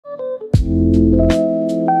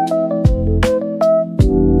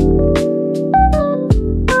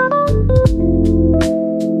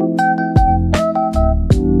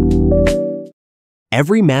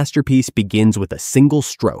Every masterpiece begins with a single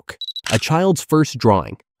stroke, a child's first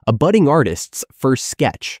drawing, a budding artist's first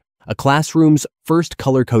sketch, a classroom's first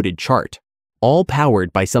color-coded chart, all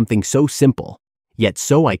powered by something so simple, yet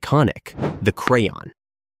so iconic, the crayon.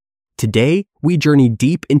 Today, we journey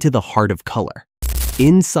deep into the heart of color,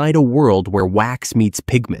 inside a world where wax meets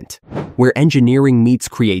pigment, where engineering meets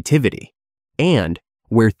creativity, and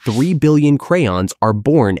where 3 billion crayons are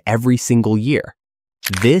born every single year.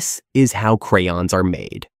 This is how crayons are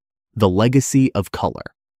made, the legacy of color.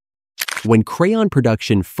 When crayon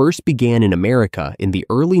production first began in America in the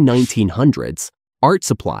early 1900s, art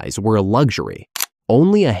supplies were a luxury.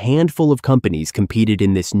 Only a handful of companies competed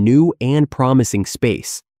in this new and promising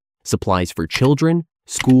space, supplies for children,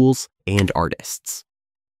 schools, and artists.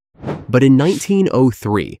 But in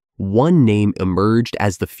 1903, one name emerged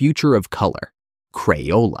as the future of color: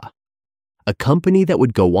 Crayola, a company that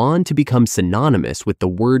would go on to become synonymous with the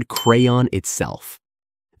word crayon itself.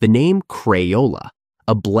 The name Crayola,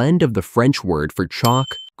 a blend of the French word for chalk,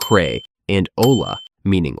 cray, and ola,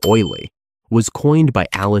 meaning oily, was coined by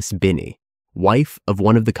Alice Binney, wife of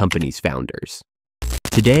one of the company's founders.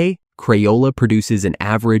 Today, Crayola produces an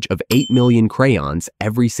average of 8 million crayons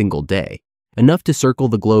every single day, enough to circle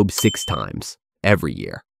the globe 6 times every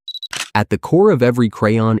year. At the core of every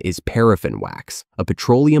crayon is paraffin wax, a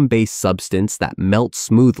petroleum-based substance that melts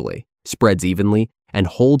smoothly, spreads evenly, and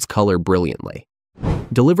holds color brilliantly.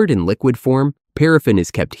 Delivered in liquid form, paraffin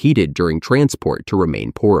is kept heated during transport to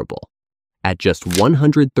remain pourable. At just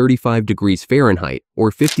 135 degrees Fahrenheit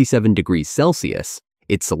or 57 degrees Celsius,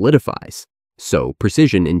 it solidifies, so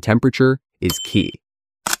precision in temperature is key.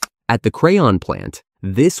 At the crayon plant,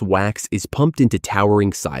 this wax is pumped into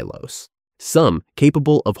towering silos, some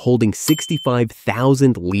capable of holding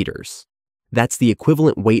 65,000 liters. That's the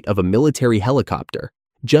equivalent weight of a military helicopter,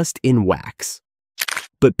 just in wax.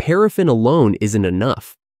 But paraffin alone isn't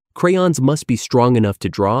enough. Crayons must be strong enough to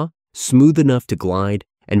draw, smooth enough to glide,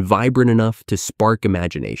 and vibrant enough to spark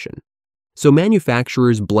imagination. So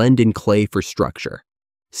manufacturers blend in clay for structure,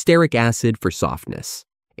 stearic acid for softness,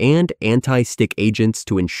 and anti-stick agents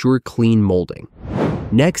to ensure clean molding.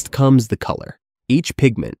 Next comes the color. Each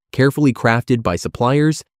pigment, carefully crafted by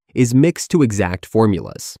suppliers, is mixed to exact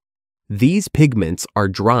formulas. These pigments are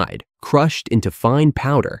dried, crushed into fine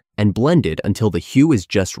powder, and blended until the hue is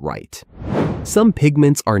just right. Some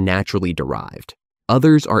pigments are naturally derived,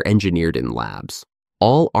 others are engineered in labs.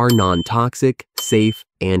 All are non-toxic, safe,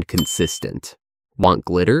 and consistent. Want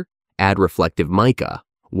glitter? Add reflective mica.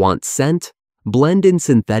 Want scent? Blend in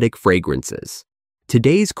synthetic fragrances.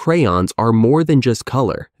 Today's crayons are more than just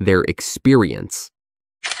color, they're experience.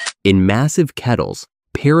 In massive kettles,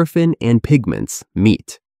 paraffin and pigments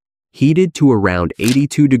meet. Heated to around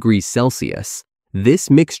 82 degrees Celsius, this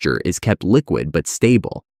mixture is kept liquid but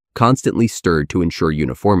stable, constantly stirred to ensure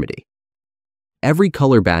uniformity. Every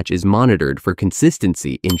color batch is monitored for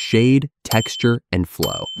consistency in shade, texture, and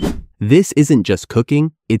flow. This isn't just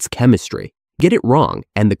cooking, it's chemistry. Get it wrong,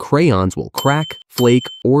 and the crayons will crack, flake,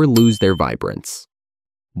 or lose their vibrance.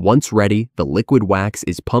 Once ready, the liquid wax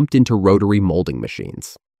is pumped into rotary molding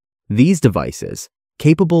machines. These devices,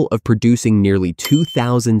 capable of producing nearly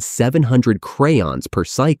 2,700 crayons per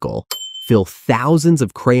cycle, fill thousands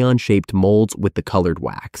of crayon-shaped molds with the colored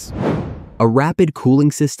wax. A rapid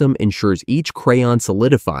cooling system ensures each crayon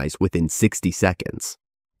solidifies within 60 seconds.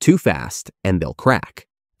 Too fast, and they'll crack.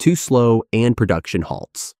 Too slow, and production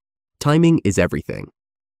halts. Timing is everything.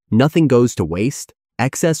 Nothing goes to waste.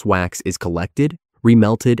 Excess wax is collected,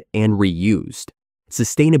 remelted, and reused.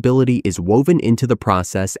 Sustainability is woven into the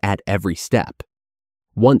process at every step.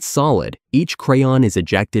 Once solid, each crayon is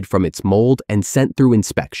ejected from its mold and sent through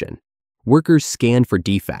inspection. Workers scan for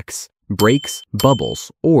defects, breaks,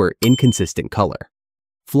 bubbles, or inconsistent color.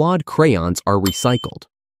 Flawed crayons are recycled.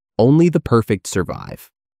 Only the perfect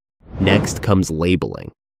survive. Next comes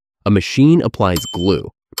labeling. A machine applies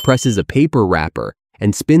glue, presses a paper wrapper,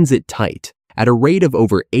 and spins it tight at a rate of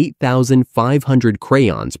over 8,500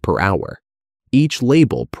 crayons per hour. Each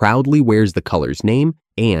label proudly wears the color's name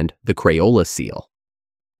and the Crayola seal.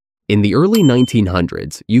 In the early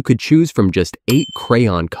 1900s, you could choose from just 8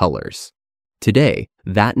 crayon colors. Today,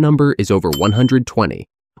 that number is over 120,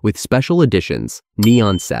 with special editions,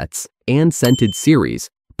 neon sets, and scented series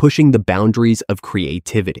pushing the boundaries of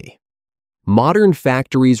creativity. Modern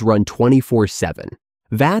factories run 24/7.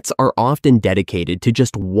 Vats are often dedicated to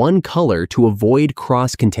just one color to avoid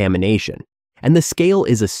cross-contamination, and the scale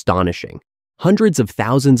is astonishing. Hundreds of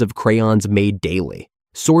thousands of crayons made daily,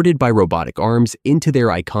 sorted by robotic arms into their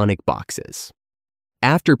iconic boxes.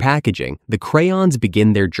 After packaging, the crayons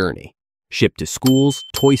begin their journey, shipped to schools,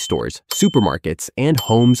 toy stores, supermarkets, and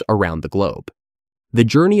homes around the globe. The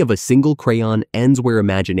journey of a single crayon ends where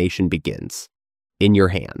imagination begins, in your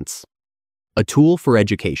hands. A tool for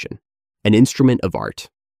education, an instrument of art,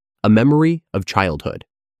 a memory of childhood.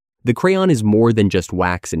 The crayon is more than just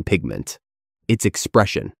wax and pigment. It's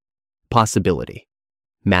expression, possibility,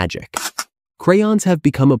 magic. Crayons have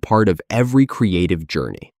become a part of every creative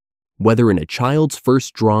journey, whether in a child's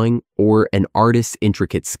first drawing or an artist's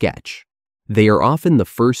intricate sketch. They are often the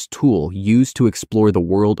first tool used to explore the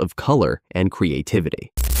world of color and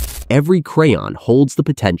creativity. Every crayon holds the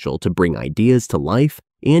potential to bring ideas to life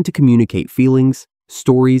and to communicate feelings,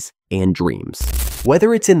 stories, and dreams.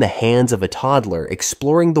 Whether it's in the hands of a toddler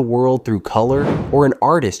exploring the world through color or an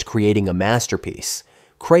artist creating a masterpiece,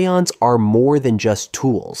 crayons are more than just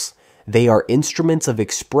tools. They are instruments of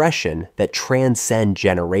expression that transcend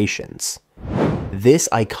generations. This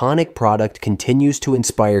iconic product continues to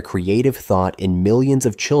inspire creative thought in millions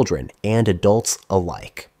of children and adults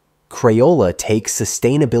alike. Crayola takes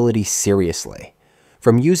sustainability seriously.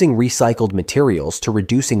 From using recycled materials to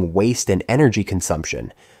reducing waste and energy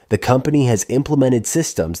consumption, the company has implemented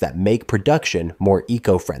systems that make production more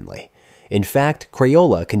eco-friendly. In fact,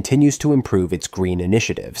 Crayola continues to improve its green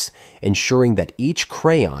initiatives, ensuring that each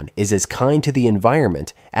crayon is as kind to the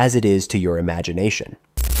environment as it is to your imagination.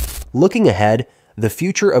 Looking ahead, the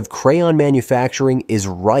future of crayon manufacturing is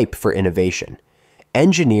ripe for innovation.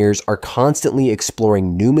 Engineers are constantly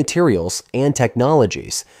exploring new materials and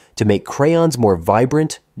technologies to make crayons more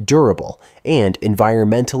vibrant, durable, and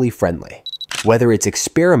environmentally friendly. Whether it's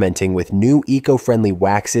experimenting with new eco-friendly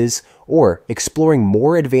waxes or exploring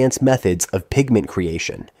more advanced methods of pigment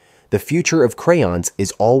creation, the future of crayons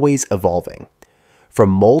is always evolving. From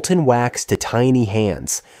molten wax to tiny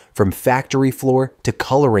hands, from factory floor to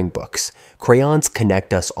coloring books, crayons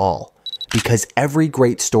connect us all, because every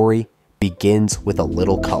great story begins with a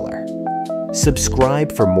little color. Subscribe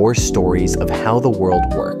for more stories of how the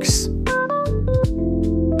world works.